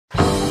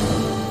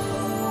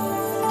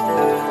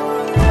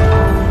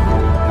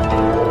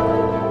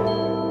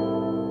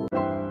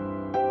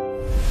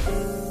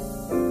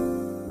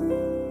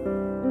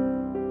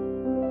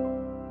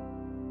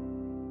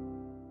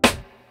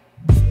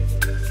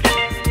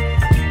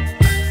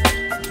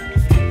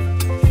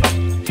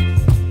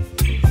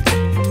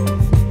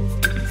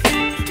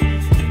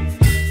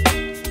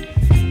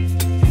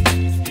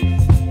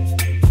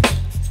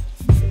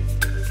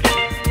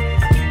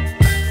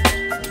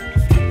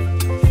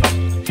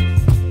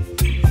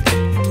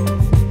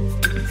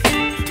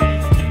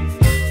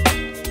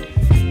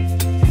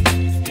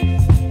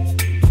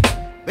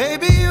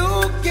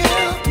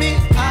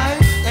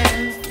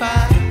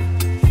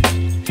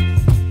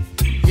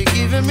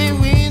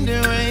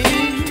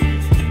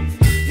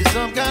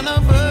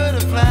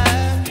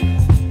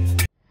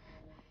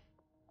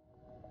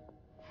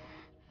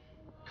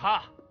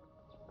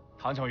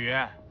唐小云，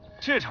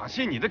这场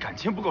戏你的感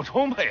情不够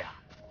充沛啊，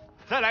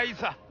再来一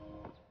次，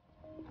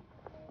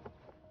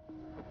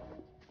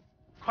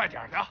快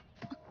点的，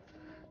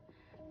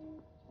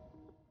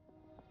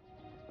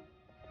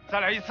再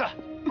来一次，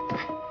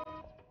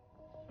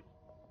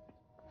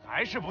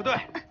还是不对，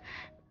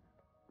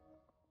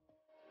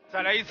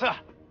再来一次，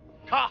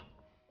咔，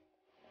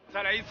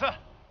再来一次，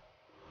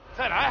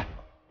再来，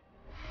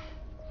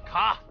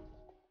咔。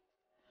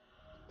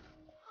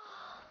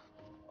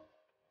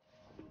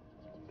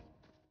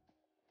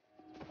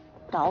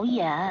 导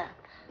演，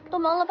都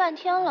忙了半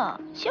天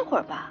了，歇会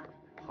儿吧。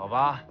好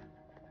吧，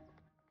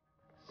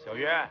小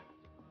云，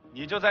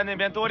你就在那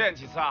边多练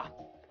几次啊！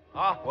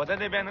啊，我在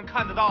那边能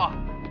看得到啊，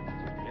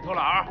别偷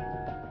懒儿。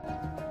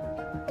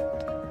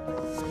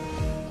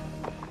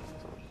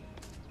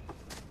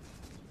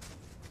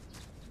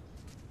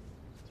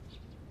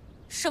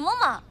什么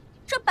嘛，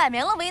这摆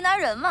明了为难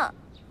人嘛！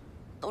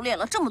都练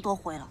了这么多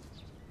回了。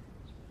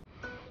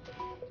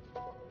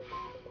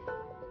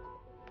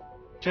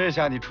 这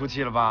下你出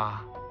气了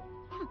吧？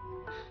哼，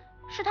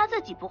是他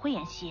自己不会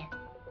演戏，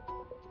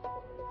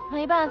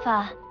没办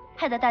法，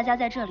害得大家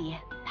在这里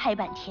拍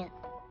半天。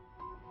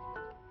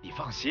你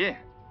放心，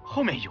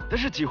后面有的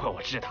是机会，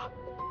我知道。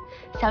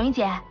小云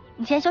姐，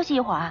你先休息一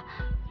会儿，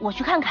我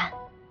去看看。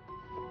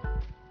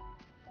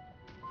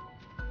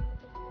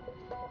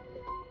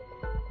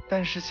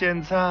但是现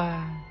在，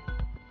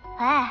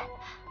哎，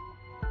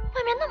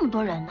外面那么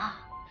多人呢，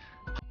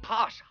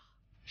怕啥？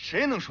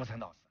谁能说三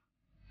道四？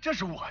 这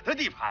是我的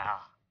地盘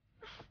啊！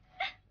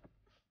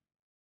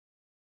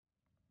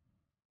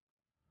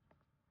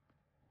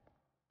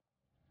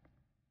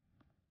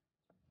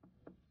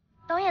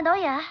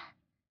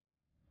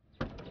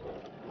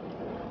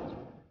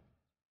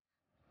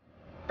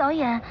导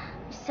演，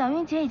小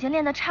云姐已经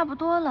练得差不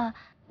多了，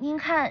您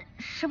看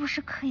是不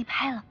是可以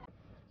拍了？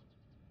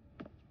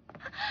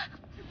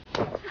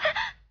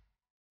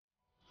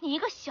你一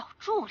个小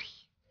助理，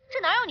这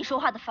哪有你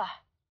说话的份儿？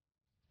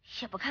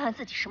也不看看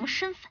自己什么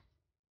身份。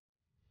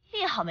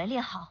 练好没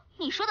练好，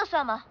你说的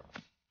算吗？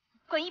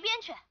滚一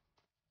边去！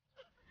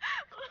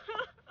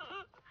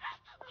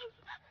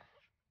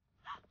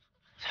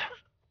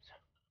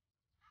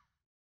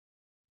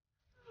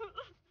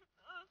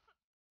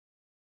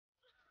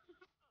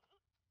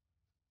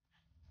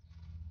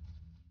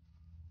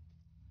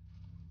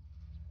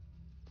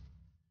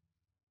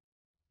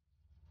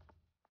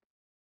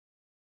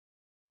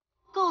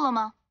够了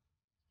吗？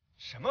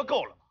什么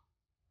够了吗？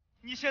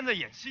你现在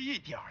演戏一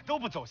点儿都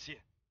不走心。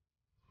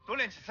 多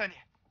练几次你，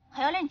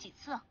还要练几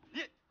次？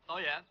你导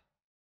演，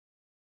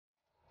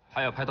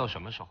还要拍到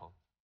什么时候？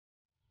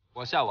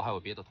我下午还有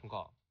别的通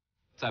告，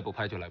再不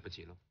拍就来不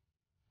及了。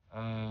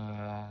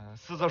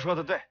四色说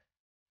的对，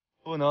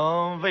不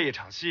能为一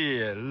场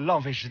戏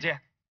浪费时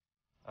间。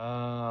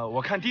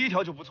我看第一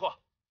条就不错，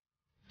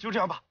就这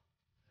样吧。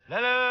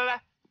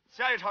来，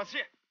下一场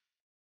戏。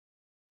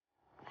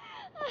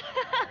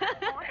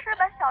不是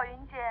吧，小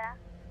云姐，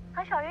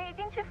唐小云一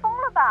定气疯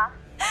了吧？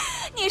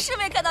 你是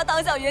没看到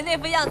唐小云那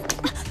副样子。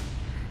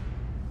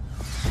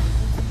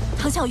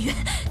唐小云，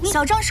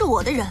小张是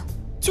我的人，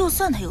就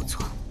算他有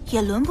错，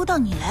也轮不到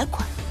你来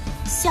管。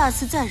下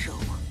次再惹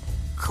我，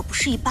可不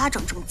是一巴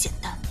掌这么简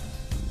单。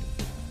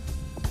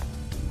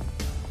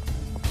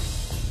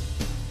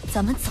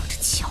咱们走着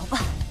瞧吧，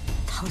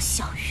唐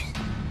小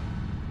云。